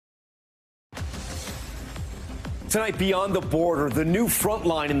Tonight, beyond the border, the new front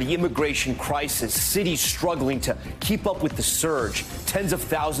line in the immigration crisis, cities struggling to keep up with the surge. Tens of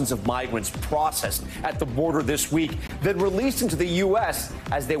thousands of migrants processed at the border this week, then released into the U.S.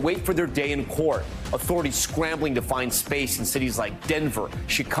 as they wait for their day in court. Authorities scrambling to find space in cities like Denver,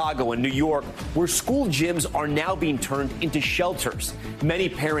 Chicago, and New York, where school gyms are now being turned into shelters. Many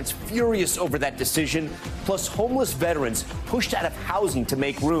parents furious over that decision, plus homeless veterans pushed out of housing to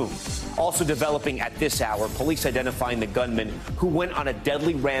make room. Also developing at this hour, police identifying the gunman who went on a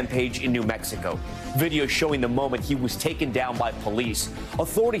deadly rampage in New Mexico. Video showing the moment he was taken down by police.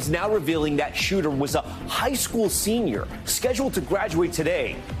 Authorities now revealing that shooter was a high school senior scheduled to graduate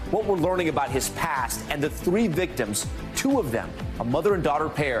today. What we're learning about his past and the three victims, two of them, a mother and daughter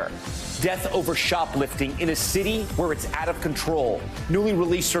pair. Death over shoplifting in a city where it's out of control. Newly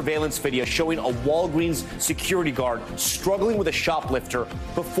released surveillance video showing a Walgreens security guard struggling with a shoplifter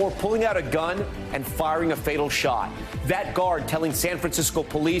before pulling out a gun and firing a fatal shot. That guard telling San Francisco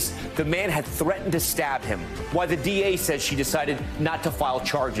police the man had threatened to stab him. Why the DA says she decided not to file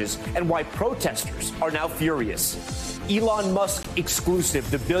charges, and why protesters are now furious. Elon Musk exclusive,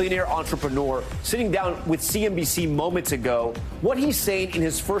 the billionaire entrepreneur sitting down with CNBC moments ago, what he's saying in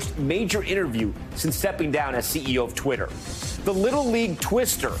his first major interview since stepping down as CEO of Twitter. The Little League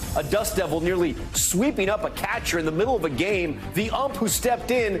twister, a dust devil nearly sweeping up a catcher in the middle of a game, the ump who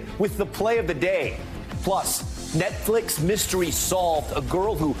stepped in with the play of the day. Plus, Netflix mystery solved, a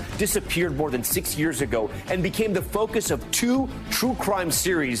girl who disappeared more than 6 years ago and became the focus of two true crime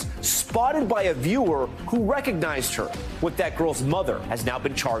series, spotted by a viewer who recognized her. What that girl's mother has now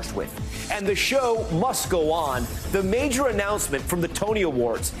been charged with. And the show must go on. The major announcement from the Tony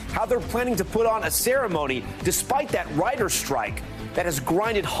Awards, how they're planning to put on a ceremony despite that writer's strike that has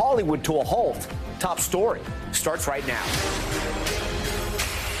grinded Hollywood to a halt. Top story starts right now.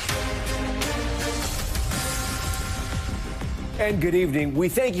 And good evening. We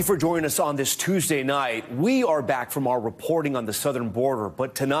thank you for joining us on this Tuesday night. We are back from our reporting on the southern border,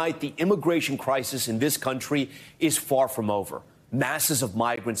 but tonight the immigration crisis in this country is far from over. Masses of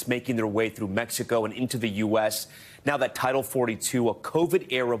migrants making their way through Mexico and into the U.S. now that Title 42, a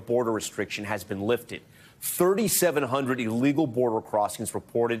COVID-era border restriction, has been lifted. 3,700 illegal border crossings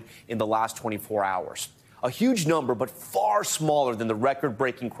reported in the last 24 hours. A huge number, but far smaller than the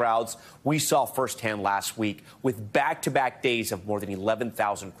record-breaking crowds we saw firsthand last week, with back-to-back days of more than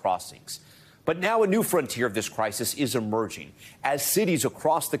 11,000 crossings. But now a new frontier of this crisis is emerging as cities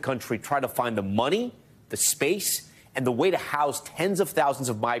across the country try to find the money, the space, and the way to house tens of thousands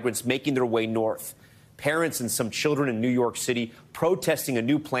of migrants making their way north. Parents and some children in New York City protesting a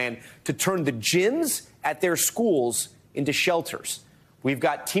new plan to turn the gyms at their schools into shelters. We've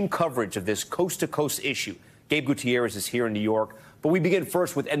got team coverage of this coast-to-coast issue. Gabe Gutierrez is here in New York. But we begin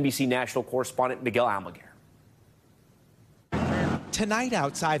first with NBC national correspondent Miguel Almaguer. Tonight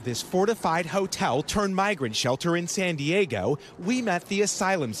outside this fortified hotel turned migrant shelter in San Diego, we met the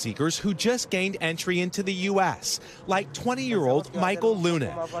asylum seekers who just gained entry into the U.S., like 20-year-old Michael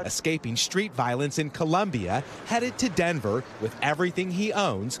Luna, escaping street violence in Colombia, headed to Denver with everything he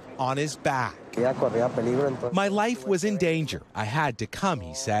owns on his back. My life was in danger. I had to come,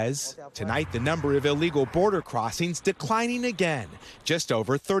 he says. Tonight, the number of illegal border crossings declining again, just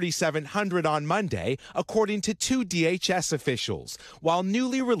over 3,700 on Monday, according to two DHS officials, while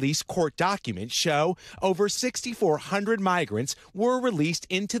newly released court documents show over 6,400 migrants were released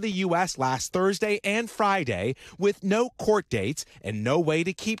into the U.S. last Thursday and Friday with no court dates and no way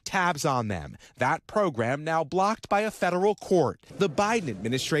to keep tabs on them. That program now blocked by a federal court. The Biden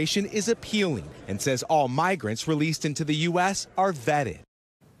administration is appealing and says all migrants released into the U.S. are vetted.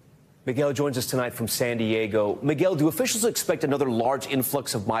 Miguel joins us tonight from San Diego. Miguel, do officials expect another large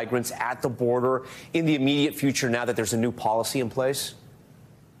influx of migrants at the border in the immediate future now that there's a new policy in place?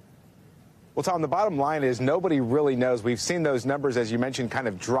 Well, Tom, the bottom line is nobody really knows. We've seen those numbers, as you mentioned, kind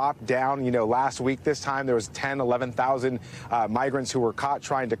of drop down. You know, last week, this time, there was 11,000 migrants who were caught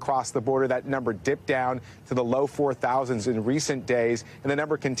trying to cross the border. That number dipped down to the low 4,000s in recent days. And the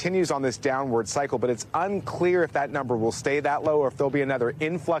number continues on this downward cycle. But it's unclear if that number will stay that low or if there'll be another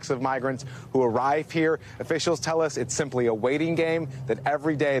influx of migrants who arrive here. Officials tell us it's simply a waiting game, that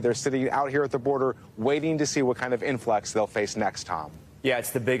every day they're sitting out here at the border waiting to see what kind of influx they'll face next, Tom. Yeah,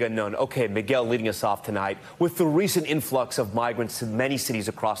 it's the big unknown. Okay, Miguel leading us off tonight. With the recent influx of migrants to many cities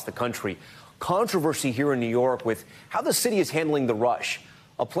across the country, controversy here in New York with how the city is handling the rush.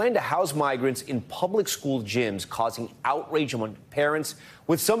 A plan to house migrants in public school gyms causing outrage among parents,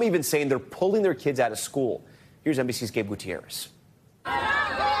 with some even saying they're pulling their kids out of school. Here's NBC's Gabe Gutierrez.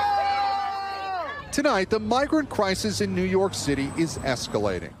 Tonight, the migrant crisis in New York City is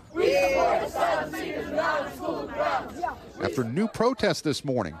escalating. We support asylum seekers without a school crowd. after new protests this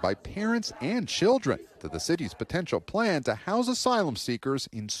morning by parents and children to the city's potential plan to house asylum seekers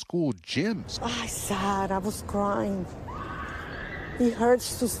in school gyms. Oh, sad. I was crying. It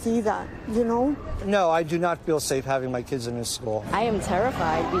hurts to see that, you know? No, I do not feel safe having my kids in this school. I am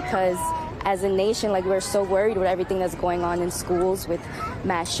terrified because as a nation, we're so worried with everything that's going on in schools with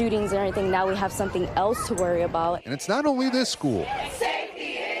mass shootings and everything. Now we have something else to worry about. And it's not only this school.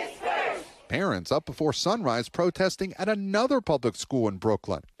 Safety is first. Parents up before sunrise protesting at another public school in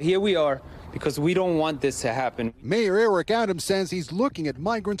Brooklyn. Here we are because we don't want this to happen. Mayor Eric Adams says he's looking at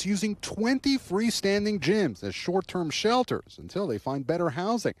migrants using 20 freestanding gyms as short-term shelters until they find better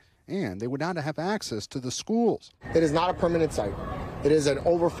housing, and they would not have access to the schools. It is not a permanent site. It is an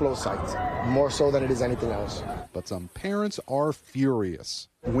overflow site, more so than it is anything else. But some parents are furious.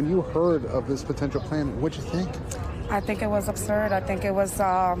 When you heard of this potential plan, what'd you think? I think it was absurd. I think it was,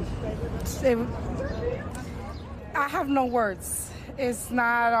 I have no words. It's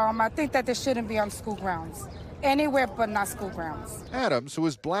not, I think that this shouldn't be on school grounds. Anywhere but not school grounds. Adams, who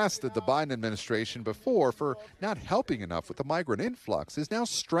has blasted the Biden administration before for not helping enough with the migrant influx, is now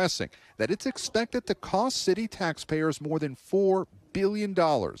stressing that it's expected to cost city taxpayers more than $4 billion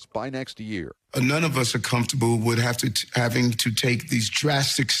by next year. None of us are comfortable with having to take these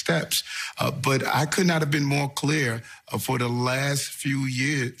drastic steps, but I could not have been more clear for the last few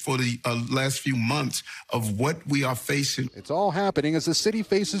years, for the last few months of what we are facing. It's all happening as the city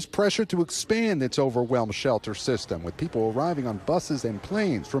faces pressure to expand its overwhelmed shelter system, with people arriving on buses and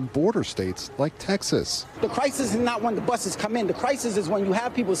planes from border states like Texas. The crisis is not when the buses come in. The crisis is when you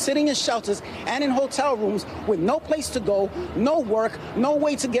have people sitting in shelters and in hotel rooms with no place to go, no work, no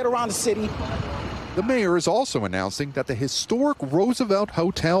way to get around the city. The mayor is also announcing that the historic Roosevelt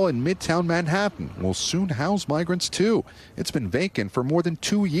Hotel in Midtown Manhattan will soon house migrants too. It's been vacant for more than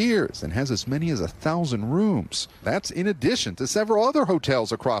 2 years and has as many as 1,000 rooms. That's in addition to several other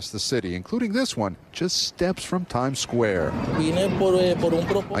hotels across the city, including this one just steps from Times Square.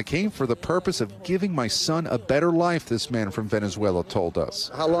 I came for the purpose of giving my son a better life, this man from Venezuela told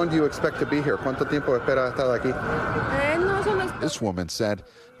us. How long do you expect to be here? ¿Cuánto tiempo espera estar aquí? This woman said,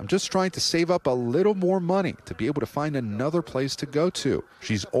 I'm just trying to save up a little more money to be able to find another place to go to.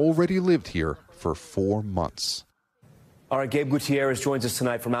 She's already lived here for 4 months. All right, Gabe Gutierrez joins us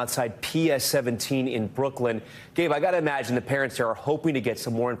tonight from outside PS 17 in Brooklyn. Gabe, I got to imagine the parents there are hoping to get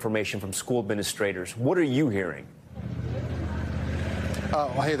some more information from school administrators. What are you hearing? Oh,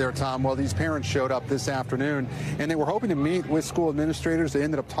 hey there, Tom. Well, these parents showed up this afternoon, and they were hoping to meet with school administrators. They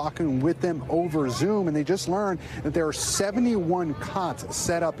ended up talking with them over Zoom, and they just learned that there are 71 cots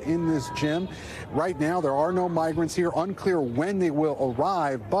set up in this gym. Right now, there are no migrants here. Unclear when they will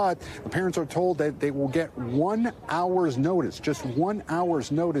arrive, but the parents are told that they will get 1 hour's notice, just 1 hour's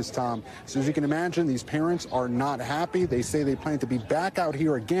notice, Tom. So as you can imagine, these parents are not happy. They say they plan to be back out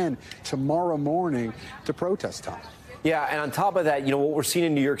here again tomorrow morning to protest, Tom. Yeah, and on top of that, you know, what we're seeing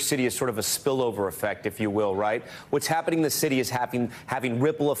in New York City is sort of a spillover effect, if you will, right? What's happening in the city is having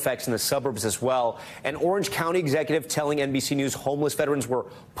ripple effects in the suburbs as well. An Orange County executive telling NBC News homeless veterans were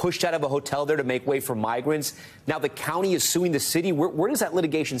pushed out of a hotel there to make way for migrants. Now the county is suing the city. Where does that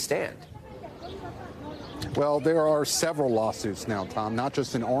litigation stand? Well, there are several lawsuits now, Tom, not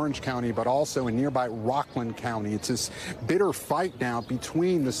just in Orange County, but also in nearby Rockland County. It's this bitter fight now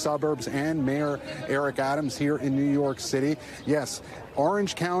between the suburbs and Mayor Eric Adams here in New York City. Yes,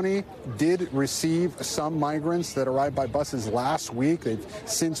 Orange County did receive some migrants that arrived by buses last week. They've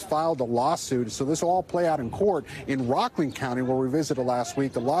since filed a lawsuit, so this will all play out in court. In Rockland County, where we visited last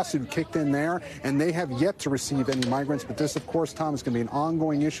week, the lawsuit kicked in there, and they have yet to receive any migrants. But this, of course, Tom, is going to be an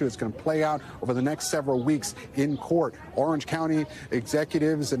ongoing issue. It's going to play out over the next several weeks in court. Orange County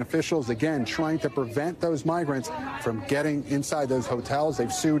executives and officials, again, trying to prevent those migrants from getting inside those hotels.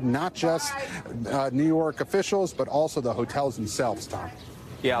 They've sued not just New York officials, but also the hotels themselves, Tom.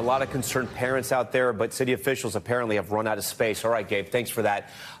 Yeah, a lot of concerned parents out there, but city officials apparently have run out of space. All right, Gabe, thanks for that.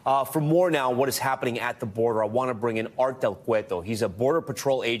 For more now on what is happening at the border, I want to bring in Art Del Cueto. He's a Border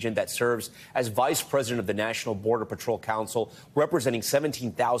Patrol agent that serves as vice president of the National Border Patrol Council, representing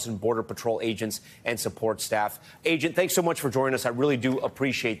 17,000 Border Patrol agents and support staff. Agent, thanks so much for joining us. I really do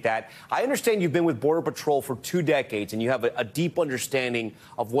appreciate that. I understand you've been with Border Patrol for 2 decades, and you have a deep understanding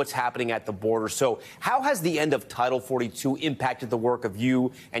of what's happening at the border. So how has the end of Title 42 impacted the work of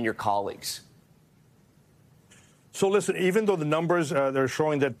you and your colleagues? So listen, even though the numbers they're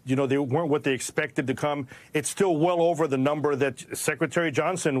showing that, you know, they weren't what they expected to come, it's still well over the number that Secretary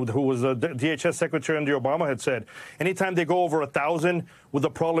Johnson, who was the DHS secretary under Obama, had said. Anytime they go over 1,000, Well, the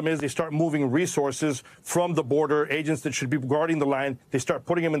problem is they start moving resources from the border. Agents that should be guarding the line, they start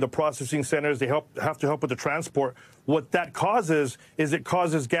putting them in the processing centers. They have to help with the transport. What that causes is it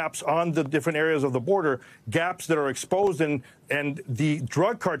causes gaps on the different areas of the border, gaps that are exposed, and the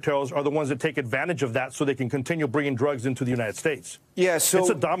drug cartels are the ones that take advantage of that so they can continue bringing drugs into the United States. Yeah, so it's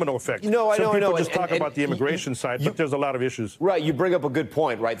a domino effect. No, I know. Some people just and, talk about the immigration side, but there's a lot of issues. Right, you bring up a good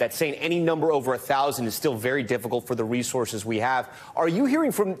point, right? That saying any number over 1,000 is still very difficult for the resources we have. Are you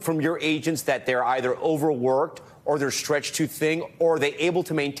hearing from your agents that they're either overworked or they're stretched too thin, or are they able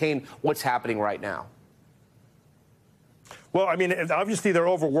to maintain what's happening right now? Well, I mean, obviously they're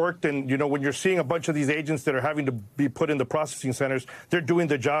overworked, and, you know, when you're seeing a bunch of these agents that are having to be put in the processing centers, they're doing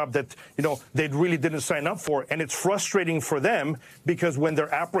the job that, you know, they really didn't sign up for. And it's frustrating for them because when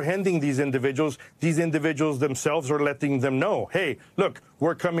they're apprehending these individuals themselves are letting them know, hey, look,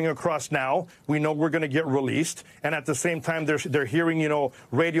 we're coming across now. We know we're going to get released. And at the same time, they're hearing, you know,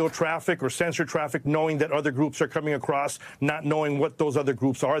 radio traffic or sensor traffic, knowing that other groups are coming across, not knowing what those other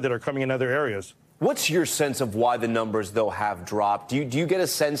groups are that are coming in other areas. What's your sense of why the numbers, though, have dropped? Do you get a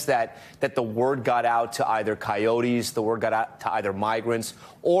sense that the word got out to either coyotes, the word got out to either migrants,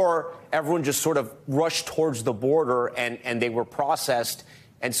 or everyone just sort of rushed towards the border and they were processed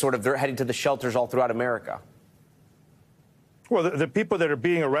and sort of they're heading to the shelters all throughout America? Well, the people that are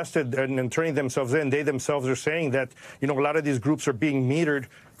being arrested and turning themselves in, they themselves are saying that, you know, a lot of these groups are being metered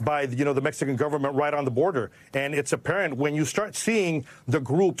by, you know, the Mexican government right on the border. And it's apparent when you start seeing the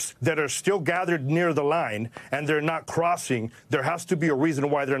groups that are still gathered near the line and they're not crossing, there has to be a reason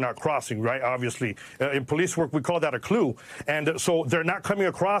why they're not crossing, right? Obviously, in police work, we call that a clue. And so they're not coming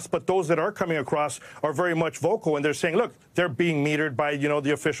across, but those that are coming across are very much vocal. And they're saying, look, they're being metered by, you know,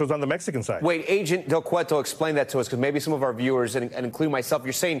 the officials on the Mexican side. Wait, Agent Del Cueto, explain that to us, because maybe some of our viewers, and including myself,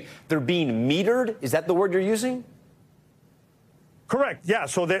 you're saying they're being metered? Is that the word you're using? Correct. Yeah.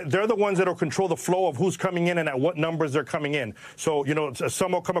 So they're the ones that will control the flow of who's coming in and at what numbers they're coming in. So, you know,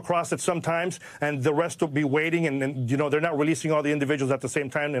 some will come across at some times and the rest will be waiting. And you know, they're not releasing all the individuals at the same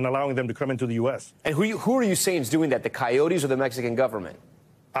time and allowing them to come into the U.S. And who are you saying is doing that? The coyotes or the Mexican government?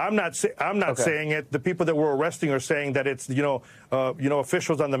 I'm not saying it. The people that we're arresting are saying that it's, you know,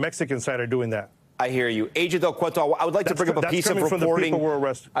 officials on the Mexican side are doing that. I hear you. Agent Del Cueto, I would like to bring up a piece of reporting.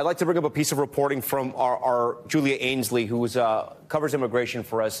 I'd like to bring up a piece of reporting from our Julia Ainsley, who covers immigration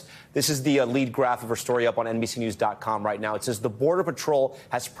for us. This is the lead graph of her story up on NBCNews.com right now. It says the Border Patrol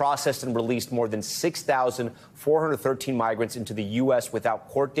has processed and released more than 6,413 migrants into the U.S. without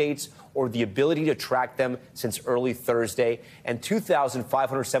court dates or the ability to track them since early Thursday. And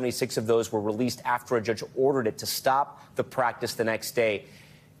 2,576 of those were released after a judge ordered it to stop the practice the next day.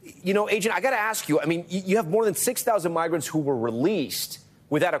 You know, Agent, I got to ask you, I mean, you have more than 6,000 migrants who were released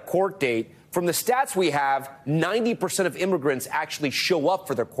without a court date. From the stats we have, 90% of immigrants actually show up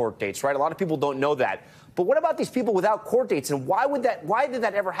for their court dates, right? A lot of people don't know that. But what about these people without court dates, and why did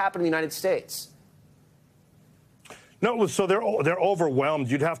that ever happen in the United States? No, so they're overwhelmed.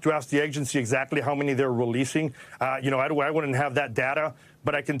 You'd have to ask the agency exactly how many they're releasing. You know, I wouldn't have that data,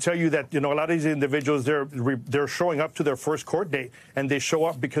 but I can tell you that, you know, a lot of these individuals, they're showing up to their first court date, and they show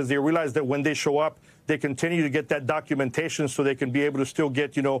up because they realize that when they show up, they continue to get that documentation so they can be able to still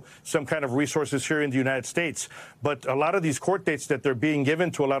get, you know, some kind of resources here in the United States. But a lot of these court dates that they're being given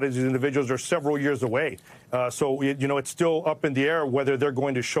to a lot of these individuals are several years away. So, you know, it's still up in the air whether they're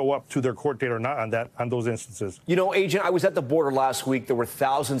going to show up to their court date or not on those instances. You know, Agent, I was at the border last week. There were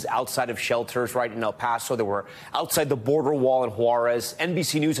thousands outside of shelters right in El Paso. There were outside the border wall in Juarez.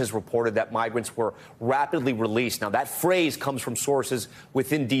 NBC News has reported that migrants were rapidly released. Now, that phrase comes from sources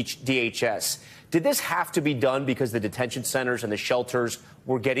within DHS. Did this have to be done because the detention centers and the shelters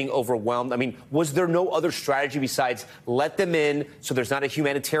were getting overwhelmed? I mean, was there no other strategy besides let them in so there's not a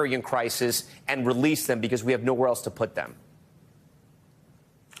humanitarian crisis and release them because we have nowhere else to put them?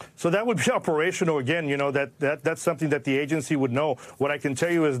 So that would be operational. Again, you know, that's something that the agency would know. What I can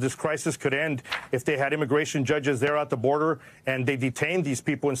tell you is this crisis could end if they had immigration judges there at the border and they detained these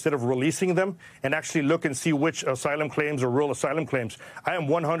people instead of releasing them and actually look and see which asylum claims are real asylum claims. I am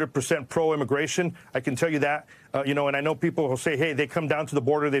 100% pro-immigration. I can tell you that. You know, and I know people who say, hey, they come down to the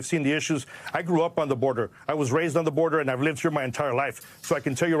border, they've seen the issues. I grew up on the border. I was raised on the border, and I've lived here my entire life. So I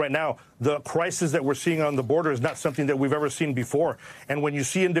can tell you right now, the crisis that we're seeing on the border is not something that we've ever seen before. And when you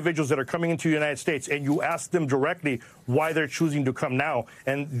see individuals that are coming into the United States and you ask them directly why they're choosing to come now,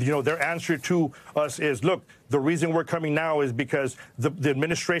 and, you know, their answer to us is, look, The reason we're coming now is because the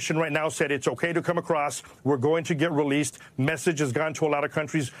administration right now said it's okay to come across. We're going to get released. Message has gone to a lot of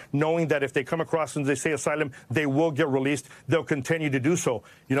countries knowing that if they come across and they say asylum, they will get released. They'll continue to do so.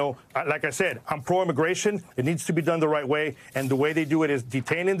 You know, like I said, I'm pro-immigration. It needs to be done the right way. And the way they do it is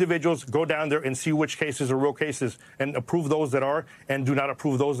detain individuals, go down there and see which cases are real cases and approve those that are and do not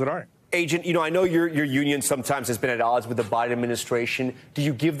approve those that aren't. Agent, you know, I know your union sometimes has been at odds with the Biden administration. Do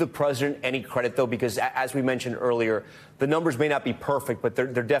you give the president any credit, though? Because as we mentioned earlier, the numbers may not be perfect, but they're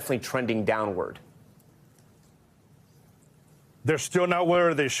definitely trending downward. They're still not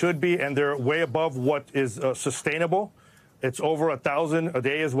where they should be, and they're way above what is sustainable. It's over 1,000 a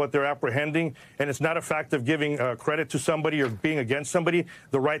day is what they're apprehending. And it's not a fact of giving credit to somebody or being against somebody.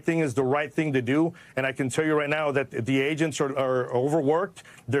 The right thing is the right thing to do. And I can tell you right now that the agents are overworked.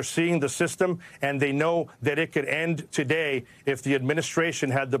 They're seeing the system, and they know that it could end today if the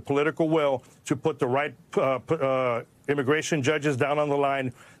administration had the political will to put the right immigration judges down on the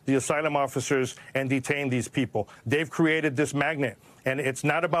line, the asylum officers, and detain these people. They've created this magnet. And it's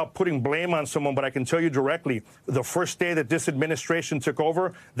not about putting blame on someone, but I can tell you directly, the first day that this administration took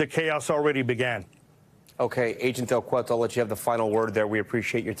over, the chaos already began. Okay, Agent Del Cueto, I'll let you have the final word there. We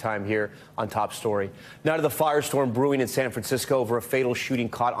appreciate your time here on Top Story. Now to the firestorm brewing in San Francisco over a fatal shooting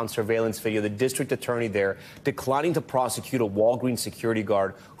caught on surveillance video. The district attorney there declining to prosecute a Walgreens security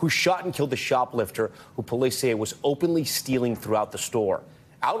guard who shot and killed the shoplifter who police say was openly stealing throughout the store.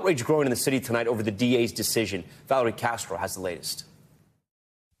 Outrage growing in the city tonight over the DA's decision. Valerie Castro has the latest.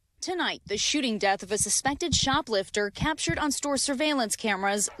 Tonight, the shooting death of a suspected shoplifter captured on store surveillance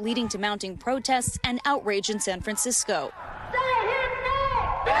cameras, leading to mounting protests and outrage in San Francisco.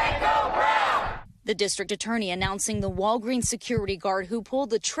 The district attorney announcing the Walgreens security guard who pulled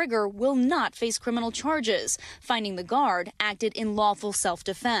the trigger will not face criminal charges, finding the guard acted in lawful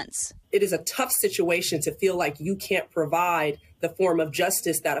self-defense. It is a tough situation to feel like you can't provide the form of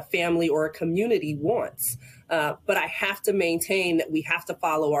justice that a family or a community wants. But I have to maintain that we have to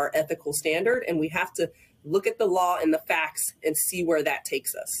follow our ethical standard, and we have to look at the law and the facts and see where that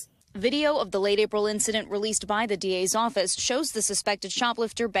takes us. Video of the late April incident released by the DA's office shows the suspected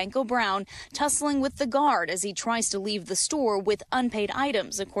shoplifter, Banco Brown, tussling with the guard as he tries to leave the store with unpaid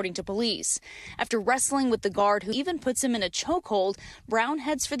items, according to police. After wrestling with the guard, who even puts him in a chokehold, Brown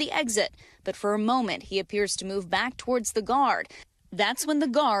heads for the exit. But for a moment, he appears to move back towards the guard. That's when the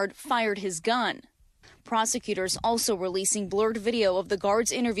guard fired his gun. Prosecutors also releasing blurred video of the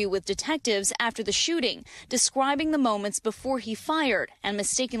guard's interview with detectives after the shooting, describing the moments before he fired and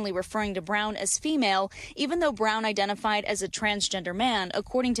mistakenly referring to Brown as female, even though Brown identified as a transgender man,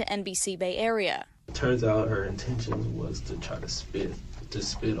 according to NBC Bay Area. It turns out her intention was to try to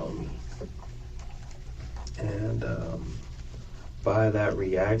spit on me. And by that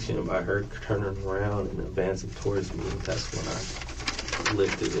reaction, by her turning around and advancing towards me, that's when I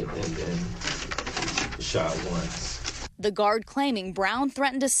lifted it and then shot once. The guard claiming Brown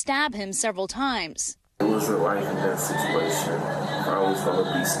threatened to stab him several times. It was a life and death situation. If I was going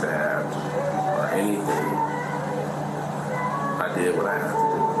to be stabbed or anything, I did what I had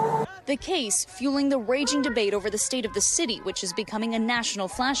to do. The case fueling the raging debate over the state of the city, which is becoming a national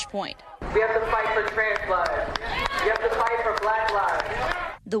flashpoint. We have to fight for trans lives. We have to fight for black lives.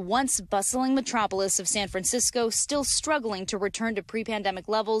 The once bustling metropolis of San Francisco still struggling to return to pre-pandemic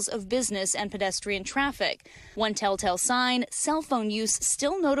levels of business and pedestrian traffic. One telltale sign, cell phone use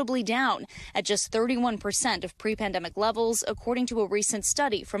still notably down at just 31% of pre-pandemic levels, according to a recent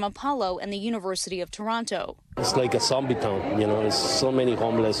study from Apollo and the University of Toronto. It's like a zombie town, you know, there's so many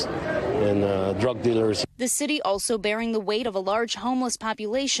homeless and drug dealers. The city also bearing the weight of a large homeless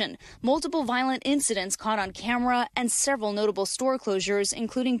population, multiple violent incidents caught on camera, and several notable store closures,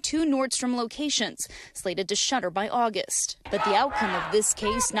 including 2 Nordstrom locations, slated to shutter by August. But the outcome of this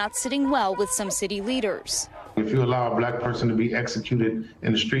case not sitting well with some city leaders. If you allow a black person to be executed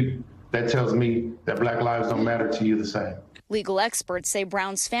in the street, that tells me that black lives don't matter to you the same. Legal experts say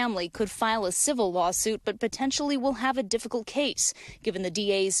Brown's family could file a civil lawsuit, but potentially will have a difficult case, given the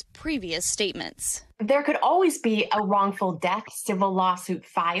DA's previous statements. There could always be a wrongful death civil lawsuit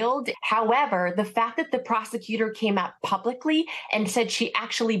filed. However, the fact that the prosecutor came out publicly and said she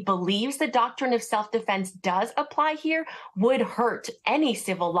actually believes the doctrine of self-defense does apply here would hurt any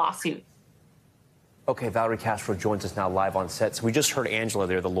civil lawsuit. Okay, Valerie Castro joins us now live on set. So we just heard Angela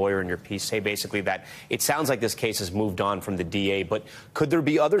there, the lawyer in your piece, say basically that it sounds like this case has moved on from the DA, but could there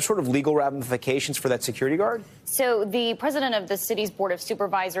be other sort of legal ramifications for that security guard? So the president of the city's Board of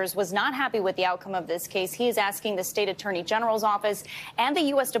Supervisors was not happy with the outcome of this case. He is asking the state attorney general's office and the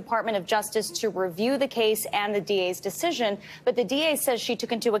U.S. Department of Justice to review the case and the DA's decision. But the DA says she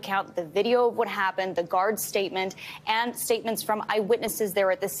took into account the video of what happened, the guard's statement, and statements from eyewitnesses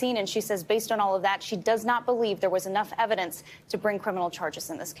there at the scene. And she says based on all of that, she does not believe there was enough evidence to bring criminal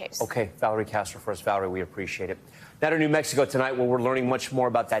charges in this case. Okay, Valerie Castro for us. Valerie, we appreciate it. Now to New Mexico tonight, where we're learning much more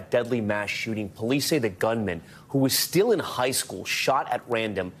about that deadly mass shooting. Police say the gunman, who was still in high school, shot at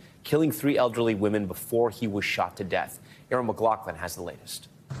random, killing 3 elderly women before he was shot to death. Aaron McLaughlin has the latest.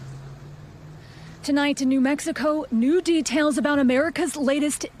 Tonight in New Mexico, new details about America's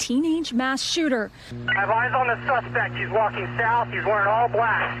latest teenage mass shooter. I have eyes on the suspect. He's walking south. He's wearing all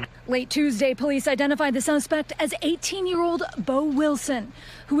black. Late Tuesday, police identified the suspect as 18-year-old Bo Wilson,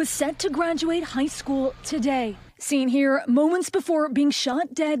 who was set to graduate high school today. Seen here moments before being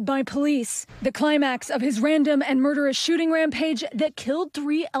shot dead by police. The climax of his random and murderous shooting rampage that killed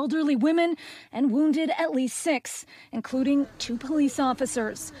 3 elderly women and wounded at least 6, including 2 police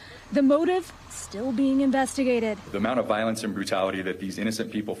officers. The motive still being investigated. The amount of violence and brutality that these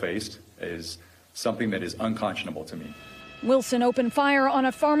innocent people faced is something that is unconscionable to me. Wilson opened fire on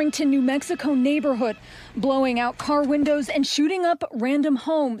a Farmington, New Mexico neighborhood, blowing out car windows and shooting up random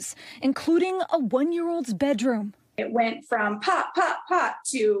homes, including a 1-year-old's bedroom. It went from pop, pop, pop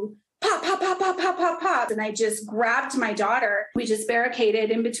to pop, pop, pop, pop, pop, pop, pop. And I just grabbed my daughter. We just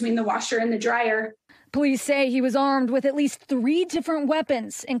barricaded in between the washer and the dryer. Police say he was armed with at least 3 different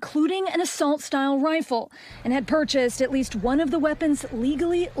weapons, including an assault-style rifle, and had purchased at least one of the weapons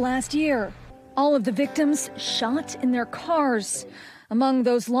legally last year. All of the victims shot in their cars. Among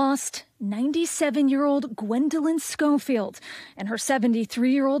those lost, 97-year-old Gwendolyn Schofield and her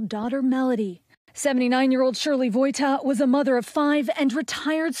 73-year-old daughter Melody. 79-year-old Shirley Voita was a mother of 5 and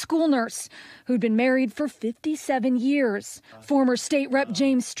retired school nurse who'd been married for 57 years. Former state rep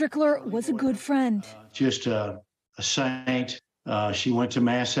James Strickler was a good friend. Just a saint. She went to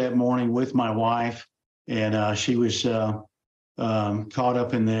Mass that morning with my wife, and she was caught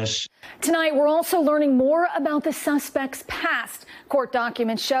up in this. Tonight, we're also learning more about the suspect's past. Court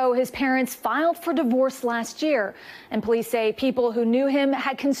documents show his parents filed for divorce last year, and police say people who knew him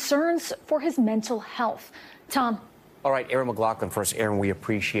had concerns for his mental health. Tom. All right, Aaron McLaughlin first. Aaron, we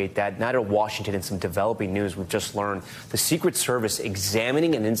appreciate that. Now to Washington and some developing news. We've just learned the Secret Service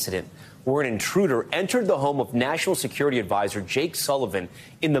examining an incident where an intruder entered the home of National Security Advisor Jake Sullivan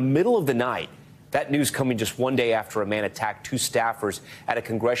in the middle of the night. That news coming just one day after a man attacked 2 staffers at a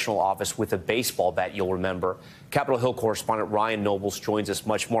congressional office with a baseball bat, you'll remember. Capitol Hill correspondent Ryan Nobles joins us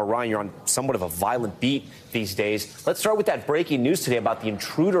much more. Ryan, you're on somewhat of a violent beat these days. Let's start with that breaking news today about the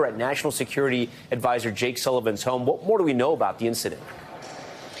intruder at National Security Advisor Jake Sullivan's home. What more do we know about the incident?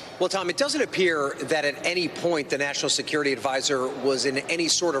 Well, Tom, it doesn't appear that at any point the National Security Advisor was in any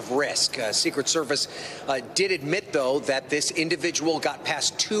sort of risk. Secret Service did admit, though, that this individual got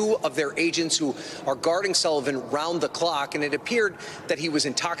past 2 of their agents who are guarding Sullivan round the clock, and it appeared that he was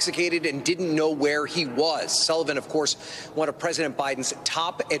intoxicated and didn't know where he was. Sullivan, of course, one of President Biden's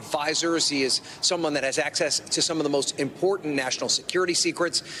top advisors. He is someone that has access to some of the most important national security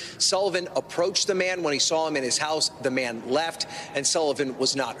secrets. Sullivan approached the man when he saw him in his house. The man left, and Sullivan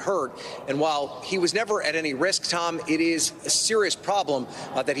was not hurt. And while he was never at any risk, Tom, it is a serious problem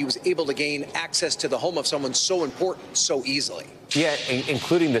that he was able to gain access to the home of someone so important so easily. Yeah,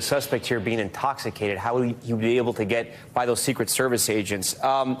 including the suspect here being intoxicated. How would he be able to get by those Secret Service agents?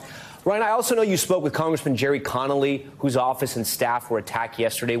 Ryan, I also know you spoke with Congressman Jerry Connolly, whose office and staff were attacked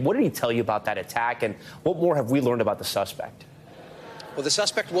yesterday. What did he tell you about that attack, and what more have we learned about the suspect? Well, the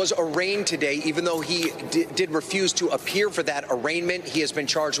suspect was arraigned today, even though he did refuse to appear for that arraignment. He has been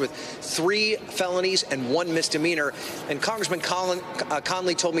charged with 3 felonies and 1 misdemeanor. And Congressman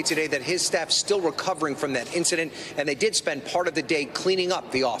Conley told me today that his staff's still recovering from that incident, and they did spend part of the day cleaning up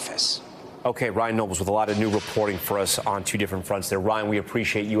the office. Okay, Ryan Nobles with a lot of new reporting for us on 2 different fronts there. Ryan, we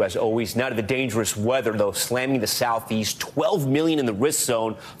appreciate you as always. Now to the dangerous weather, though, slamming the southeast. 12 million in the risk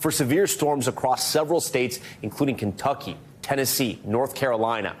zone for severe storms across several states, including Kentucky, Tennessee, North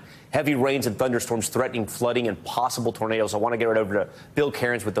Carolina. Heavy rains and thunderstorms threatening flooding and possible tornadoes. I want to get right over to Bill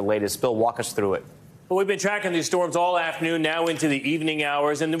Cairns with the latest. Bill, walk us through it. Well, we've been tracking these storms all afternoon, now into the evening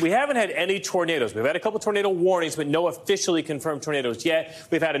hours, and we haven't had any tornadoes. We've had a couple tornado warnings, but no officially confirmed tornadoes yet.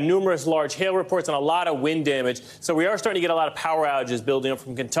 We've had numerous large hail reports and a lot of wind damage. So we are starting to get a lot of power outages building up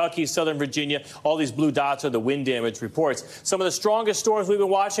from Kentucky, Southern Virginia. All these blue dots are the wind damage reports. Some of the strongest storms we've been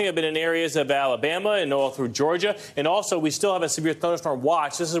watching have been in areas of Alabama and all through Georgia. And also, we still have a severe thunderstorm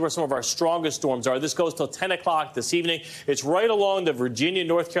watch. This is where some of our strongest storms are. This goes till 10 o'clock this evening. It's right along the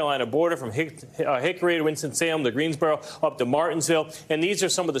Virginia-North Carolina border from Hickory to Winston-Salem to Greensboro up to Martinsville. And these are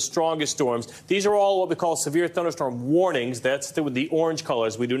some of the strongest storms. These are all what we call severe thunderstorm warnings. That's with the orange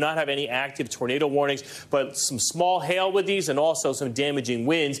colors. We do not have any active tornado warnings, but some small hail with these and also some damaging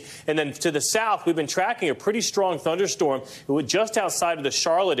winds. And then to the south, we've been tracking a pretty strong thunderstorm just outside of the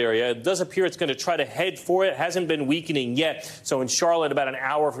Charlotte area. It does appear it's going to try to head for it. It hasn't been weakening yet. So in Charlotte, about an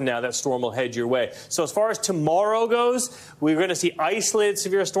hour from now, that storm will head your way. So as far as tomorrow goes, we're going to see isolated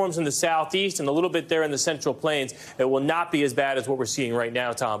severe storms in the southeast and a little bit there in the Central Plains. It will not be as bad as what we're seeing right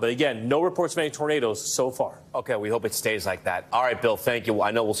now, Tom. But again, no reports of any tornadoes so far. Okay, we hope it stays like that. All right, Bill, thank you.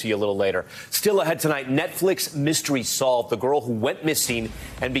 I know we'll see you a little later. Still ahead tonight, Netflix mystery solved. The girl who went missing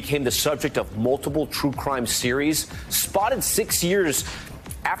and became the subject of multiple true crime series, spotted 6 years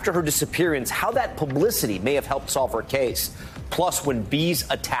after her disappearance, how that publicity may have helped solve her case. Plus, when bees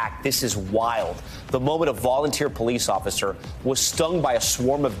attack, this is wild. The moment a volunteer police officer was stung by a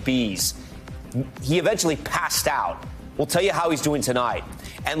swarm of bees. He eventually passed out. We'll tell you how he's doing tonight.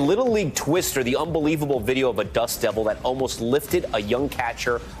 And Little League Twister, the unbelievable video of a dust devil that almost lifted a young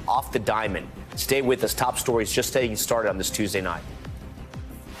catcher off the diamond. Stay with us. Top stories just getting started on this Tuesday night.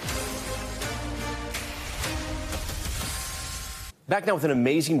 Back now with an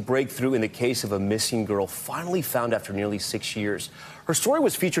amazing breakthrough in the case of a missing girl finally found after nearly 6 years. Her story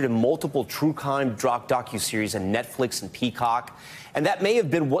was featured in multiple true crime docuseries on Netflix and Peacock, and that may have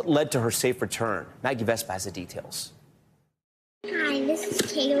been what led to her safe return. Maggie Vespa has the details. Hi, this is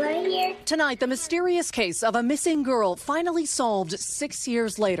Kayla here. Tonight, the mysterious case of a missing girl finally solved 6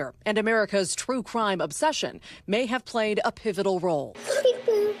 years later, and America's true crime obsession may have played a pivotal role.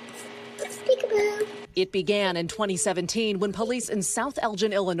 Peek-a-boo. Peek-a-boo. It began in 2017 when police in South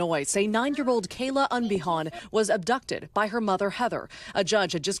Elgin, Illinois say 9-year-old Kayla Unbehan was abducted by her mother, Heather. A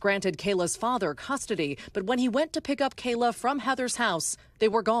judge had just granted Kayla's father custody, but when he went to pick up Kayla from Heather's house, they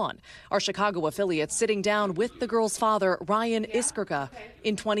were gone. Our Chicago affiliate sitting down with the girl's father, Ryan Iskerka,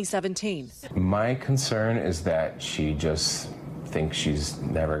 in 2017. My concern is that she just thinks she's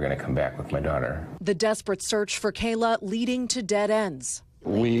never going to come back with my daughter. The desperate search for Kayla leading to dead ends.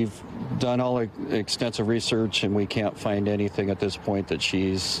 We've done all extensive research, and we can't find anything at this point that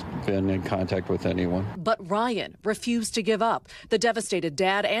she's been in contact with anyone. But Ryan refused to give up. The devastated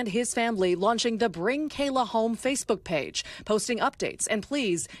dad and his family launching the Bring Kayla Home Facebook page, posting updates and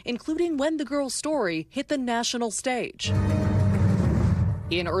pleas, including when the girl's story hit the national stage.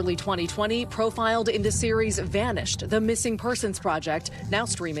 In early 2020, profiled in the series Vanished, the Missing Persons Project, now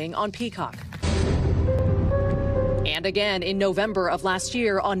streaming on Peacock. And again in November of last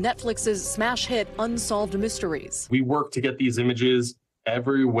year on Netflix's smash hit Unsolved Mysteries. We work to get these images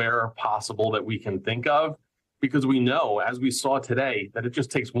everywhere possible that we can think of, because we know, as we saw today, that it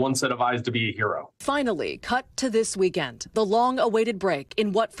just takes one set of eyes to be a hero. Finally, cut to this weekend, the long-awaited break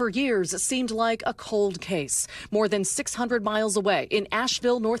in what for years seemed like a cold case. More than 600 miles away in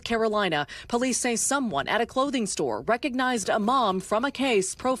Asheville, North Carolina, police say someone at a clothing store recognized a mom from a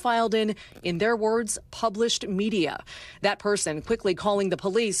case profiled in their words, published media. That person quickly calling the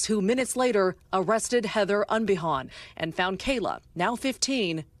police, who minutes later arrested Heather Unbehan and found Kayla, now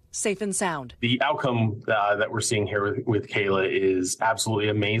 15, safe and sound. The outcome that we're seeing here with Kayla is absolutely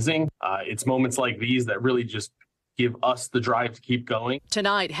amazing. It's moments like these that really just give us the drive to keep going.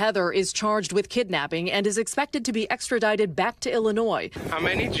 Tonight, Heather is charged with kidnapping and is expected to be extradited back to Illinois. How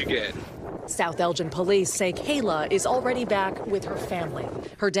many did you get? South Elgin police say Kayla is already back with her family.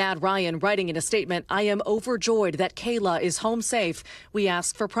 Her dad, Ryan, writing in a statement, "I am overjoyed that Kayla is home safe. We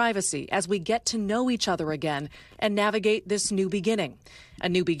ask for privacy as we get to know each other again and navigate this new beginning." A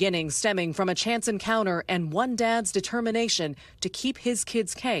new beginning stemming from a chance encounter and one dad's determination to keep his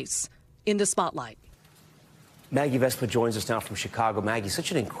kid's case in the spotlight. Maggie Vespa joins us now from Chicago. Maggie,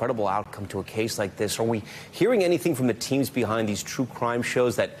 such an incredible outcome to a case like this. Are we hearing anything from the teams behind these true crime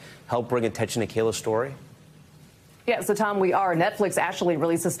shows that help bring attention to Kayla's story? Yeah, so Tom, we are. Netflix actually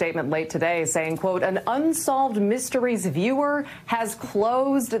released a statement late today saying, quote, an unsolved mysteries viewer has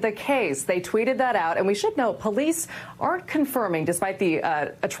closed the case. They tweeted that out. And we should note police aren't confirming, despite the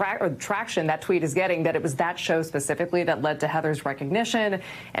traction that tweet is getting, that it was that show specifically that led to Heather's recognition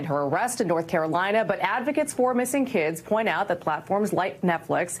and her arrest in North Carolina. But advocates for missing kids point out that platforms like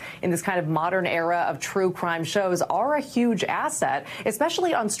Netflix in this kind of modern era of true crime shows are a huge asset,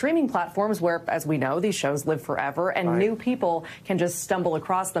 especially on streaming platforms where, as we know, these shows live forever. And new people can just stumble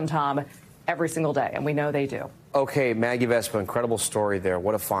across them, Tom, every single day. And we know they do. Okay, Maggie Vespa, incredible story there.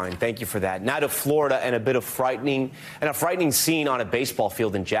 What a find. Thank you for that. Now to Florida and a frightening scene on a baseball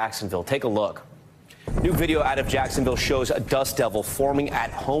field in Jacksonville. Take a look. New video out of Jacksonville shows a dust devil forming at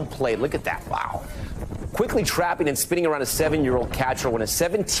home plate. Look at that. Wow. Quickly trapping and spinning around a 7-year-old catcher when a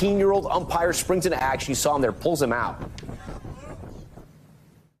 17-year-old umpire springs into action. You saw him there, pulls him out.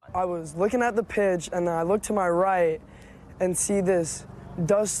 I was looking at the pitch, and then I looked to my right and see this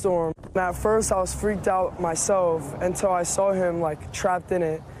dust storm. And at first, I was freaked out myself until I saw him, like, trapped in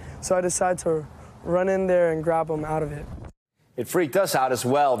it. So I decided to run in there and grab him out of it. It freaked us out as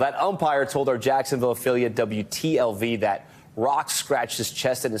well. That umpire told our Jacksonville affiliate WTLV that rocks scratched his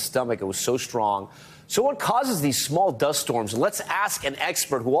chest and his stomach. It was so strong. So what causes these small dust storms? Let's ask an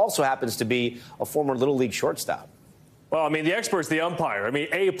expert who also happens to be a former Little League shortstop. Well, I mean, the expert's the umpire. I mean,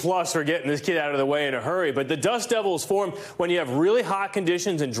 A+ for getting this kid out of the way in a hurry. But the dust devils form when you have really hot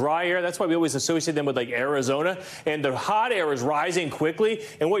conditions and dry air. That's why we always associate them with, like, Arizona. And the hot air is rising quickly.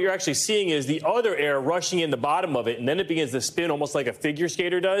 And what you're actually seeing is the other air rushing in the bottom of it. And then it begins to spin almost like a figure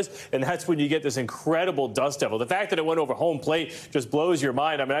skater does. And that's when you get this incredible dust devil. The fact that it went over home plate just blows your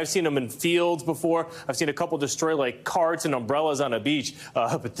mind. I mean, I've seen them in fields before. I've seen a couple destroy, like, carts and umbrellas on a beach.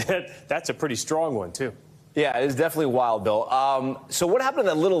 But that's a pretty strong one, too. Yeah, it is definitely wild, Bill. So what happened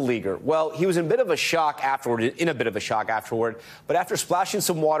to that little leaguer? Well, he was in a bit of a shock afterward, but after splashing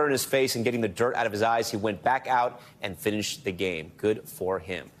some water in his face and getting the dirt out of his eyes, he went back out and finished the game. Good for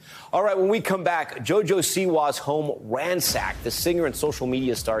him. All right, when we come back, JoJo Siwa's home ransacked. The singer and social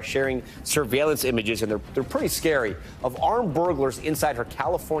media star sharing surveillance images, and they're pretty scary, of armed burglars inside her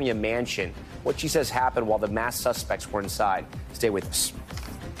California mansion. What she says happened while the masked suspects were inside. Stay with us.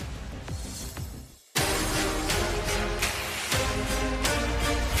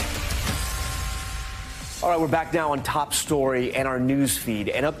 All right, we're back now on Top Story and our news feed.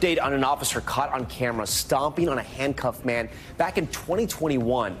 An update on an officer caught on camera stomping on a handcuffed man back in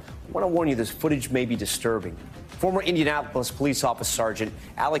 2021. I want to warn you, this footage may be disturbing. Former Indianapolis police officer Sergeant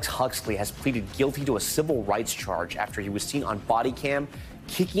Alex Huxley has pleaded guilty to a civil rights charge after he was seen on body cam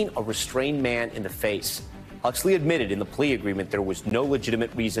kicking a restrained man in the face. Huxley admitted in the plea agreement there was no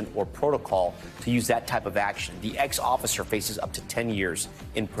legitimate reason or protocol to use that type of action. The ex-officer faces up to 10 years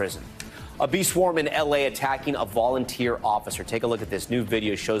in prison. A bee swarm in L.A. attacking a volunteer officer. Take a look at this. New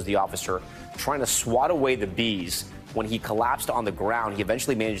video shows the officer trying to swat away the bees. When he collapsed on the ground, he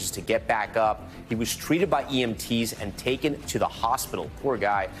eventually manages to get back up. He was treated by EMTs and taken to the hospital. Poor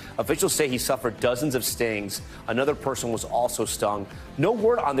guy. Officials say he suffered dozens of stings. Another person was also stung. No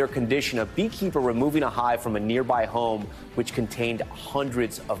word on their condition. A beekeeper removing a hive from a nearby home, which contained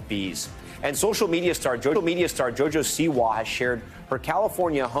hundreds of bees. And social media star JoJo Siwa has shared her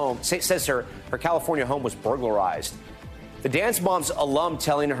California home, says her California home was burglarized. The Dance Moms alum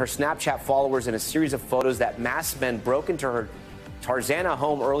telling her Snapchat followers in a series of photos that masked men broke into her Tarzana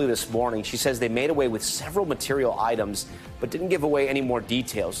home early this morning. She says they made away with several material items, but didn't give away any more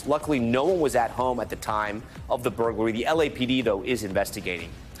details. Luckily, no one was at home at the time of the burglary. The LAPD, though, is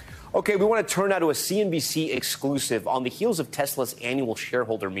investigating. Okay, we want to turn now to a CNBC exclusive. On the heels of Tesla's annual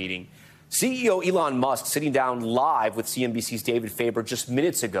shareholder meeting, CEO Elon Musk sitting down live with CNBC's David Faber just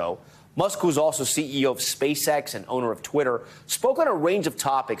minutes ago. Musk, who is also CEO of SpaceX and owner of Twitter, spoke on a range of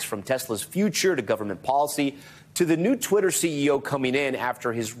topics from Tesla's future to government policy to the new Twitter CEO coming in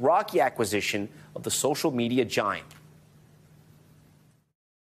after his rocky acquisition of the social media giant.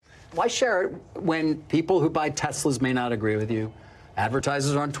 Why share it when people who buy Teslas may not agree with you?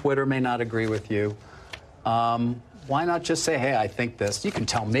 Advertisers on Twitter may not agree with you. Why not just say, hey, I think this? You can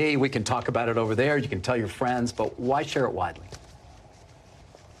tell me, we can talk about it over there, you can tell your friends, but why share it widely?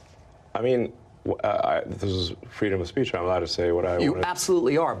 I mean, this is freedom of speech. I'm allowed to say what I want. You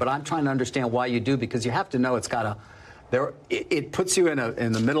absolutely are, but I'm trying to understand why you do, because you have to know it's got it puts you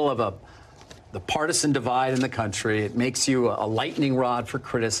in the middle of the partisan divide in the country. It makes you a lightning rod for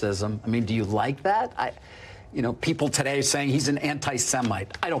criticism. I mean, do you like that? People today saying he's an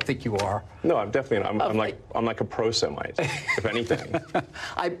anti-Semite. I don't think you are. No, I'm definitely not. I'm like a pro-Semite, if anything.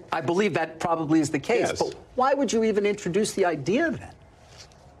 I believe that probably is the case. Yes. But why would you even introduce the idea then?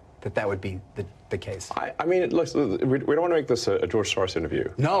 that that would be the case. I mean, look, we don't want to make this a George Soros interview.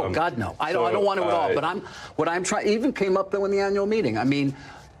 No, God, no. I don't want to at all. But what I'm trying, even came up though in the annual meeting. I mean,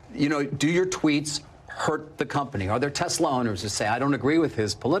 you know, do your tweets hurt the company? Are there Tesla owners who say, I don't agree with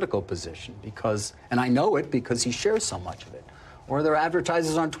his political position because, and I know it because he shares so much of it? Or are there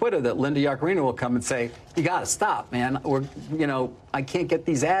advertisers on Twitter that Linda Yaccarino will come and say, you got to stop, man. Or, you know, I can't get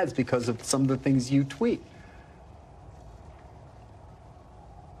these ads because of some of the things you tweet.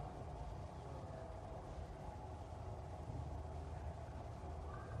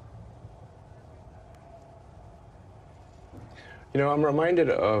 You know, I'm reminded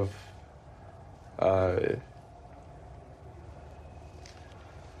of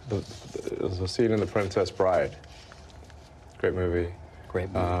the scene in The Princess Bride. Great movie.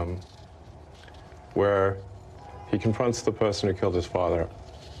 Great movie. Where he confronts the person who killed his father.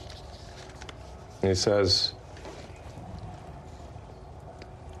 And he says,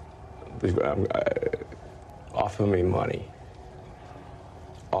 offer me money.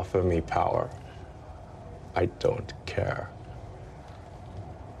 Offer me power. I don't care.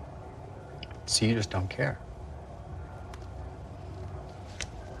 So you just don't care.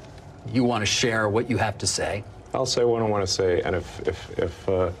 You want to share what you have to say. I'll say what I want to say, and if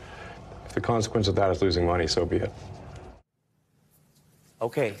the consequence of that is losing money, so be it.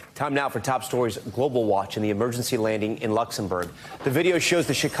 Okay, time now for top stories. Global Watch and the emergency landing in Luxembourg. The video shows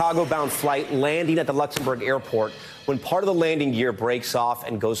the Chicago-bound flight landing at the Luxembourg airport when part of the landing gear breaks off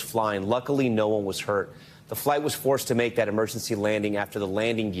and goes flying. Luckily, no one was hurt. The flight was forced to make that emergency landing after the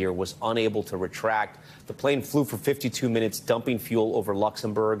landing gear was unable to retract. The plane flew for 52 minutes, dumping fuel over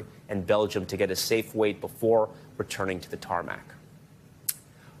Luxembourg and Belgium to get a safe weight before returning to the tarmac.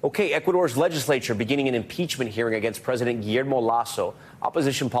 Okay, Ecuador's legislature beginning an impeachment hearing against President Guillermo Lasso.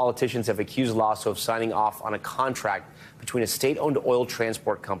 Opposition politicians have accused Lasso of signing off on a contract between a state-owned oil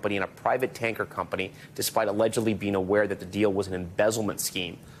transport company and a private tanker company, despite allegedly being aware that the deal was an embezzlement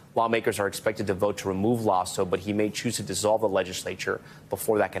scheme. Lawmakers are expected to vote to remove Lasso, but he may choose to dissolve the legislature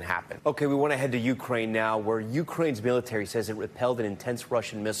before that can happen. Okay, we want to head to Ukraine now, where Ukraine's military says it repelled an intense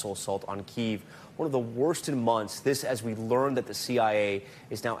Russian missile assault on Kyiv, one of the worst in months. This as we learn that the CIA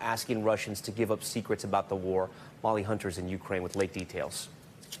is now asking Russians to give up secrets about the war. Molly Hunter's in Ukraine with late details.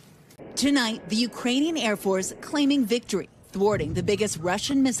 Tonight, the Ukrainian Air Force claiming victory, thwarting the biggest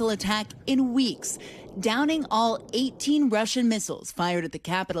Russian missile attack in weeks, downing all 18 Russian missiles fired at the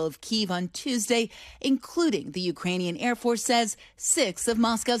capital of Kyiv on Tuesday, including the Ukrainian Air Force says 6 of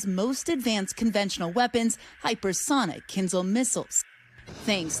Moscow's most advanced conventional weapons, hypersonic Kinzhal missiles.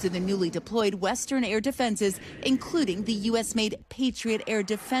 Thanks to the newly deployed Western air defenses, including the U.S.-made Patriot air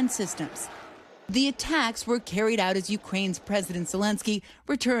defense systems. The attacks were carried out as Ukraine's President Zelensky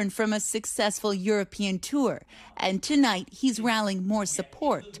returned from a successful European tour, and tonight he's rallying more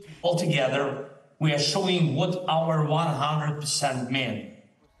support. Altogether, we are showing what our 100% mean.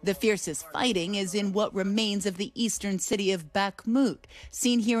 The fiercest fighting is in what remains of the eastern city of Bakhmut,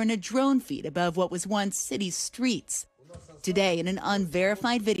 seen here in a drone feed above what was once city streets. Today, in an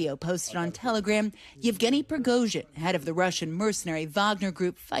unverified video posted on Telegram, Yevgeny Prigozhin, head of the Russian mercenary Wagner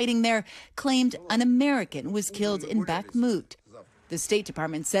group fighting there, claimed an American was killed in Bakhmut. The State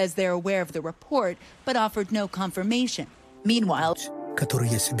Department says they're aware of the report, but offered no confirmation. Meanwhile,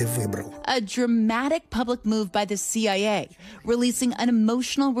 a dramatic public move by the CIA, releasing an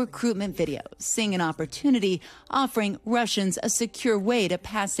emotional recruitment video, seeing an opportunity, offering Russians a secure way to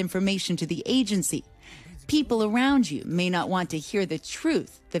pass information to the agency. People around you may not want to hear the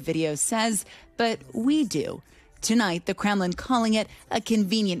truth, the video says, but we do. Tonight, the Kremlin calling it a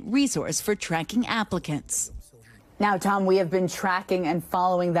convenient resource for tracking applicants. Now, Tom, we have been tracking and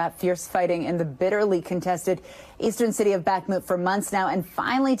following that fierce fighting in the bitterly contested eastern city of Bakhmut for months now. And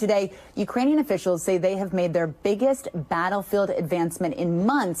finally today, Ukrainian officials say they have made their biggest battlefield advancement in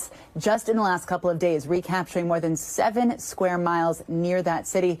months just in the last couple of days, recapturing more than 7 square miles near that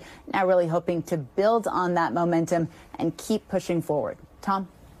city. Now really hoping to build on that momentum and keep pushing forward. Tom?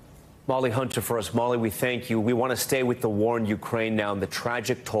 Molly Hunter for us. Molly, we thank you. We want to stay with the war in Ukraine now and the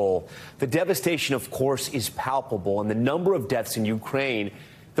tragic toll. The devastation, of course, is palpable, and the number of deaths in Ukraine,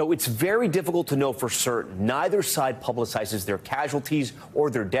 though it's very difficult to know for certain. Neither side publicizes their casualties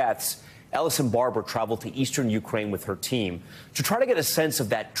or their deaths. Ellison Barber traveled to eastern Ukraine with her team to try to get a sense of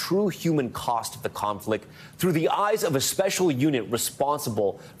that true human cost of the conflict through the eyes of a special unit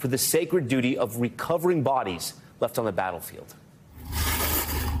responsible for the sacred duty of recovering bodies left on the battlefield.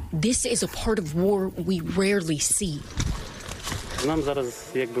 This is a part of war we rarely see. Нам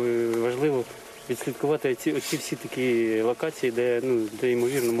зараз важливо відслідкувати ці всі такі локації, де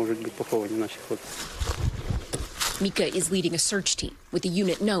ймовірно можуть бути поховані наші хлопці. Mika is leading a search team with a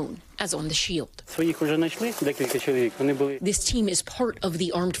unit known as On the Shield. This team is part of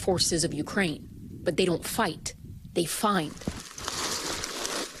the armed forces of Ukraine, but they don't fight, they find.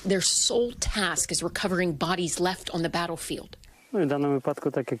 Their sole task is recovering bodies left on the battlefield. В даному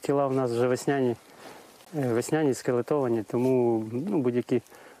випадку, так як тіла в нас вже весняні, скелетовані, тому будь-які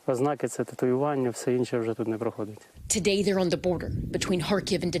ознаки, це татуювання, все інше вже тут не проходить. Today they're on the border between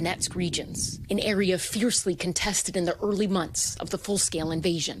Kharkiv and Donetsk regions, an area fiercely contested in the early months of the full-scale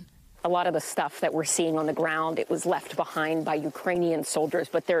invasion. A lot of the stuff that we're seeing on the ground, it was left behind by Ukrainian soldiers,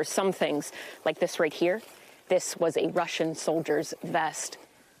 but there are some things, like this right here. This was a Russian soldier's vest.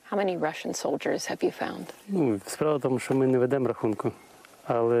 How many Russian soldiers have you found? Справа в тому, що ми не ведемо рахунку,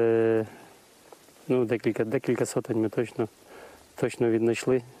 але декілька сотень ми точно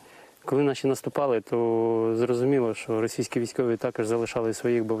віднайшли. Коли наші наступали, то зрозуміло, що російські військові також залишали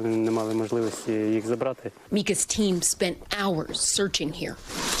своїх, бо вони не мали можливості їх забрати. Mika's team spent hours searching here,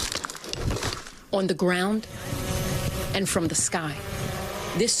 on the ground and from the sky.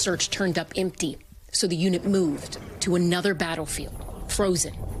 This search turned up empty, so the unit moved to another battlefield,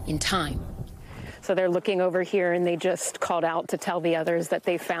 frozen in time. So they're looking over here and they just called out to tell the others that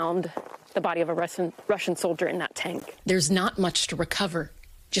they found the body of a Russian soldier in that tank. There's not much to recover,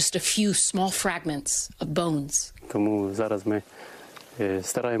 just a few small fragments of bones. Тому зараз ми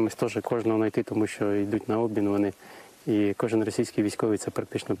стараємось теж кожного знайти, тому що йдуть на обмін вони, і кожен російський військовий це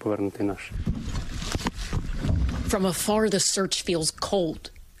практично повернутий наш. From afar the search feels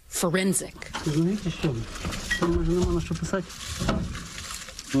cold, forensic.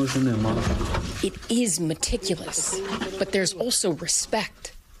 It is meticulous, but there's also respect,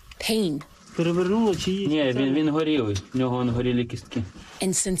 pain,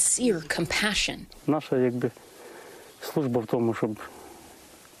 and sincere compassion. Наша служба в тому, щоб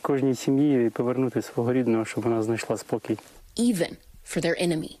кожній сім'ї повернути свого рідного, щоб вона знайшла спокій. Even for their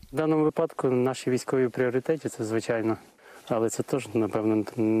enemy. В даному випадку наші військові пріоритеті, це звичайно, але це теж, напевно,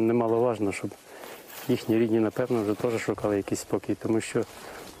 немаловажно, щоб їхні рідні, напевно, вже теж шукали якийсь спокій, тому що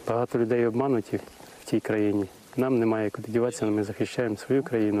багато людей обмануті в тій країні. Нам немає куди діватися, ми захищаємо свою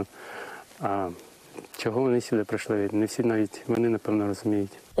країну. А чого вони сюди прийшли? Не всі навіть вони, напевно,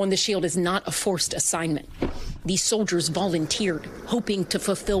 розуміють. On the Shield is not a forced assignment. These soldiers volunteered, hoping to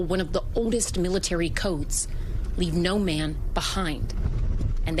fulfill one of the oldest military codes, leave no man behind.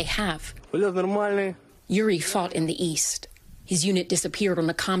 And they have. Yuri fought in the East. His unit disappeared on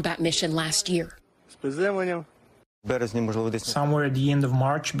a combat mission last year. Somewhere at the end of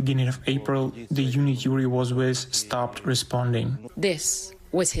March, beginning of April, the unit Yuri was with stopped responding. This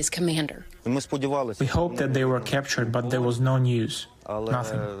was his commander. We hoped that they were captured, but there was no news.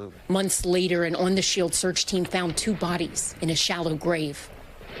 Nothing. Months later, an On the Shield search team found two bodies in a shallow grave.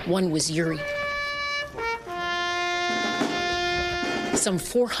 One was Yuri. Some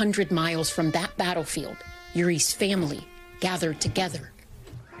 400 miles from that battlefield, Yuri's family gathered together.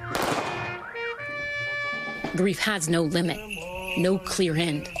 Grief has no limit, no clear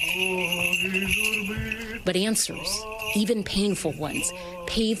end. But answers, even painful ones,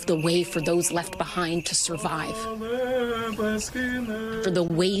 pave the way for those left behind to survive, for the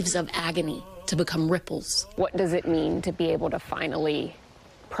waves of agony to become ripples. What does it mean to be able to finally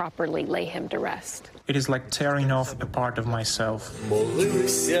properly lay him to rest? It is like tearing off a part of myself.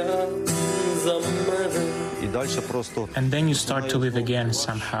 And then you start to live again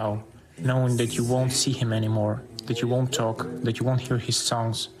somehow, knowing that you won't see him anymore, that you won't talk, that you won't hear his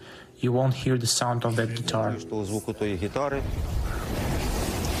songs, you won't hear the sound of that guitar.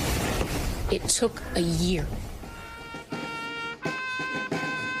 It took a year.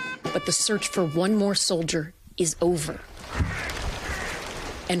 But the search for one more soldier is over.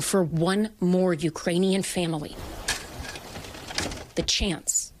 And for one more Ukrainian family, the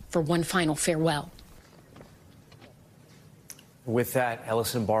chance for one final farewell. With that,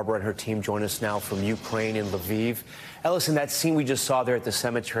 Ellison Barber and her team join us now from Ukraine in Lviv. Ellison, that scene we just saw there at the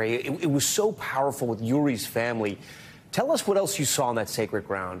cemetery, it was so powerful with Yuri's family. Tell us what else you saw on that sacred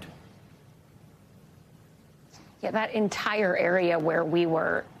ground. Yeah, that entire area where we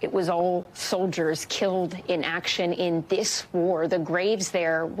were, it was all soldiers killed in action in this war. The graves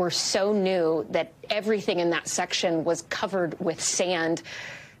there were so new that everything in that section was covered with sand.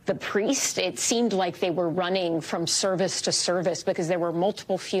 The priest, it seemed like they were running from service to service because there were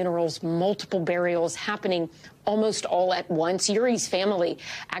multiple funerals, multiple burials happening almost all at once. Yuri's family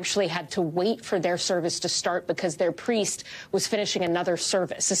actually had to wait for their service to start because their priest was finishing another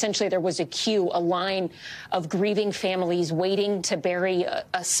service. Essentially, there was a queue, a line of grieving families waiting to bury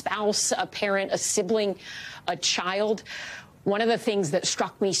a spouse, a parent, a sibling, a child. One of the things that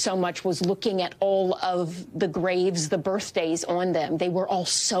struck me so much was looking at all of the graves, the birthdays on them. They were all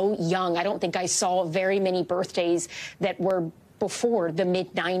so young. I don't think I saw very many birthdays that were before the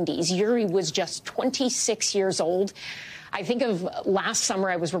mid-90s. Yuri was just 26 years old. I think of last summer,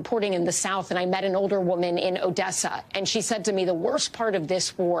 I was reporting in the South, and I met an older woman in Odessa, and she said to me, the worst part of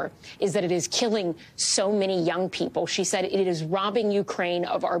this war is that it is killing so many young people. She said it is robbing Ukraine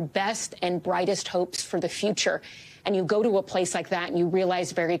of our best and brightest hopes for the future. And you go to a place like that, and you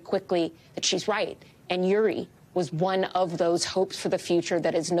realize very quickly that she's right. And Yuri was one of those hopes for the future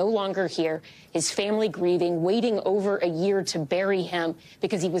that is no longer here. His family grieving, waiting over a year to bury him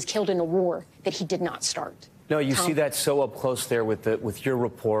because he was killed in a war that he did not start. No, you see that so up close there with your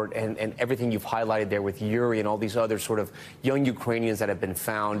report and everything you've highlighted there with Yuri and all these other sort of young Ukrainians that have been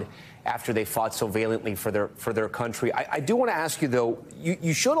found after they fought so valiantly for their country. I do want to ask you, though,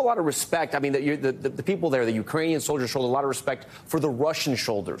 you showed a lot of respect. I mean, the people there, the Ukrainian soldiers, showed a lot of respect for the Russian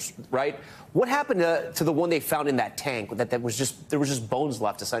soldiers, right? What happened to the one they found in that tank there was just bones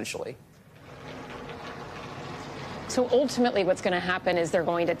left, essentially? So ultimately what's going to happen is they're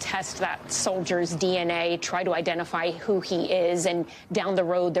going to test that soldier's DNA, try to identify who he is, and down the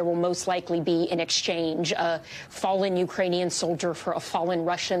road there will most likely be an exchange, a fallen Ukrainian soldier for a fallen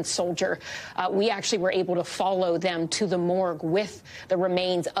Russian soldier. We actually were able to follow them to the morgue with the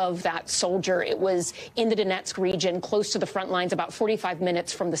remains of that soldier. It was in the Donetsk region, close to the front lines, about 45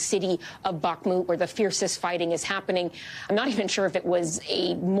 minutes from the city of Bakhmut, where the fiercest fighting is happening. I'm not even sure if it was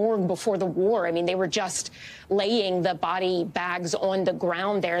a morgue before the war. I mean, they were just laying the body bags on the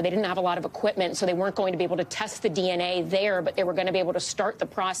ground there. They didn't have a lot of equipment, so they weren't going to be able to test the DNA there, but they were going to be able to start the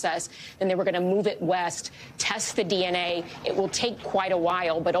process. Then they were going to move it west, test the DNA. It will take quite a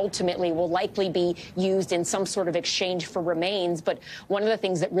while, but ultimately will likely be used in some sort of exchange for remains. But one of the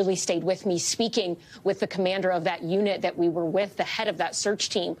things that really stayed with me, speaking with the commander of that unit that we were with, the head of that search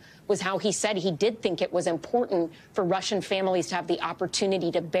team, was how he said he did think it was important for Russian families to have the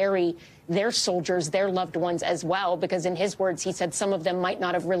opportunity to bury their soldiers, their loved ones as well, because in his words, he said some of them might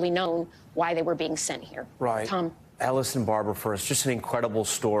not have really known why they were being sent here. Right. Tom. Allison Barber first, just an incredible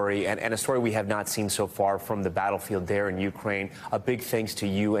story and a story we have not seen so far from the battlefield there in Ukraine. A big thanks to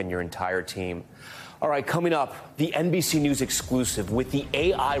you and your entire team. All right, coming up, the NBC News exclusive with the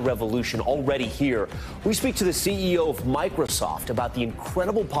AI revolution already here. We speak to the CEO of Microsoft about the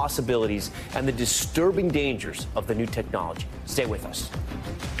incredible possibilities and the disturbing dangers of the new technology. Stay with us.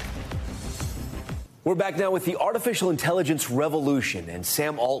 We're back now with the artificial intelligence revolution and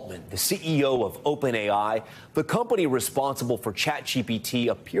Sam Altman, the CEO of OpenAI, the company responsible for ChatGPT,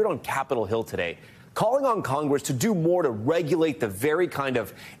 appeared on Capitol Hill today, calling on Congress to do more to regulate the very kind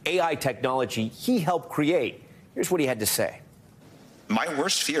of AI technology he helped create. Here's what he had to say. My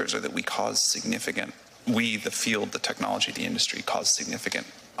worst fears are that we, the field, the technology, the industry, cause significant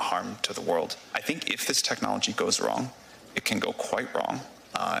harm to the world. I think if this technology goes wrong, it can go quite wrong.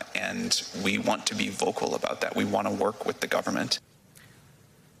 And we want to be vocal about that. We want to work with the government.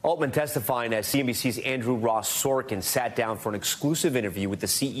 Altman testifying as CNBC's Andrew Ross Sorkin sat down for an exclusive interview with the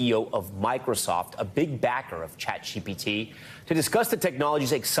CEO of Microsoft, a big backer of ChatGPT, to discuss the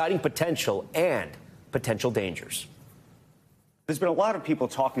technology's exciting potential and potential dangers. There's been a lot of people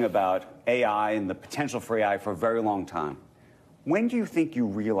talking about AI and the potential for AI for a very long time. When do you think you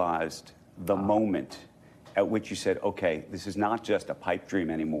realized the moment at which you said, okay, this is not just a pipe dream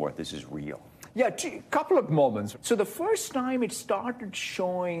anymore, this is real? Yeah, a couple of moments. So the first time it started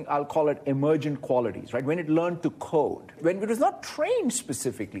showing, I'll call it emergent qualities, right? When it learned to code, when it was not trained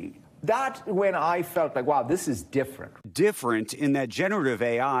specifically, that's when I felt like, wow, this is different. Different in that generative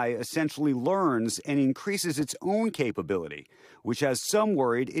AI essentially learns and increases its own capability, which has some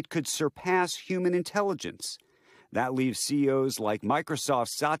worried it could surpass human intelligence. That leaves CEOs like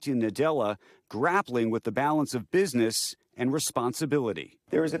Microsoft's Satya Nadella grappling with the balance of business and responsibility.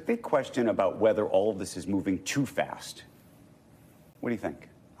 There is a big question about whether all of this is moving too fast. What do you think?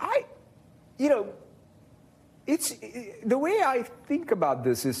 It's the way I think about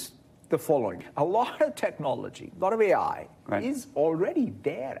this is the following. A lot of technology, a lot of AI is already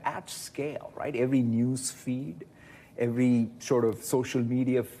there at scale, right? Every news feed, every sort of social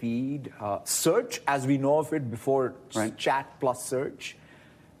media feed, search as we know of it before chat plus search.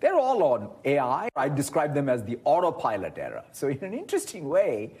 They're all on AI. I describe them as the autopilot era. So in an interesting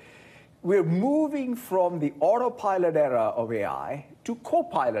way, we're moving from the autopilot era of AI to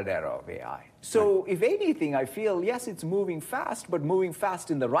co-pilot era of AI. So if anything, I feel, yes, it's moving fast, but moving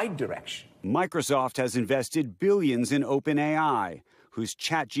fast in the right direction. Microsoft has invested billions in OpenAI, whose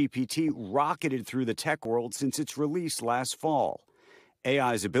ChatGPT rocketed through the tech world since its release last fall.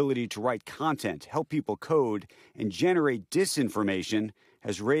 AI's ability to write content, help people code, and generate disinformation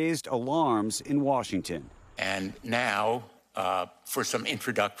has raised alarms in Washington. And now, for some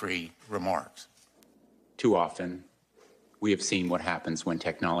introductory remarks. Too often, we have seen what happens when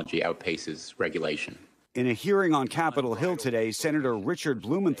technology outpaces regulation. In a hearing on Capitol Hill today, Senator Richard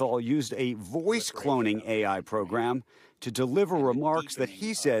Blumenthal used a voice cloning AI program to deliver remarks that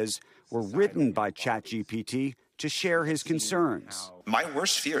he says were written by ChatGPT to share his concerns. My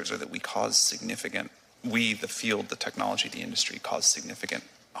worst fears are that we, the field, the technology, the industry, cause significant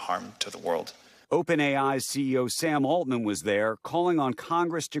harm to the world. OpenAI's CEO Sam Altman was there, calling on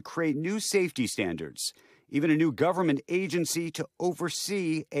Congress to create new safety standards, even a new government agency to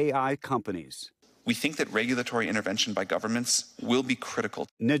oversee AI companies. We think that regulatory intervention by governments will be critical.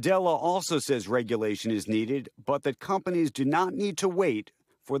 Nadella also says regulation is needed, but that companies do not need to wait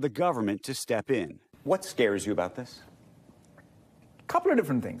for the government to step in. What scares you about this? A couple of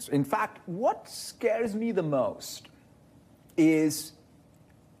different things. In fact, what scares me the most is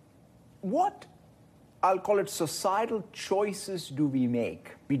what I'll call it societal choices do we make.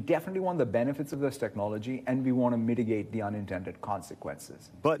 We definitely want the benefits of this technology, and we want to mitigate the unintended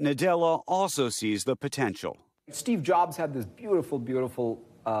consequences. But Nadella also sees the potential. Steve Jobs had this beautiful, beautiful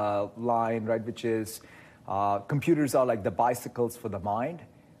line, right, which is computers are like the bicycles for the mind.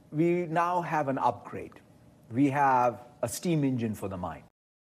 We now have an upgrade. We have a steam engine for the mind.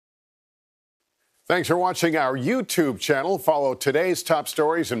 Thanks for watching our YouTube channel. Follow today's top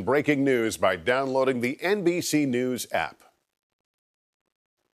stories and breaking news by downloading the NBC News app.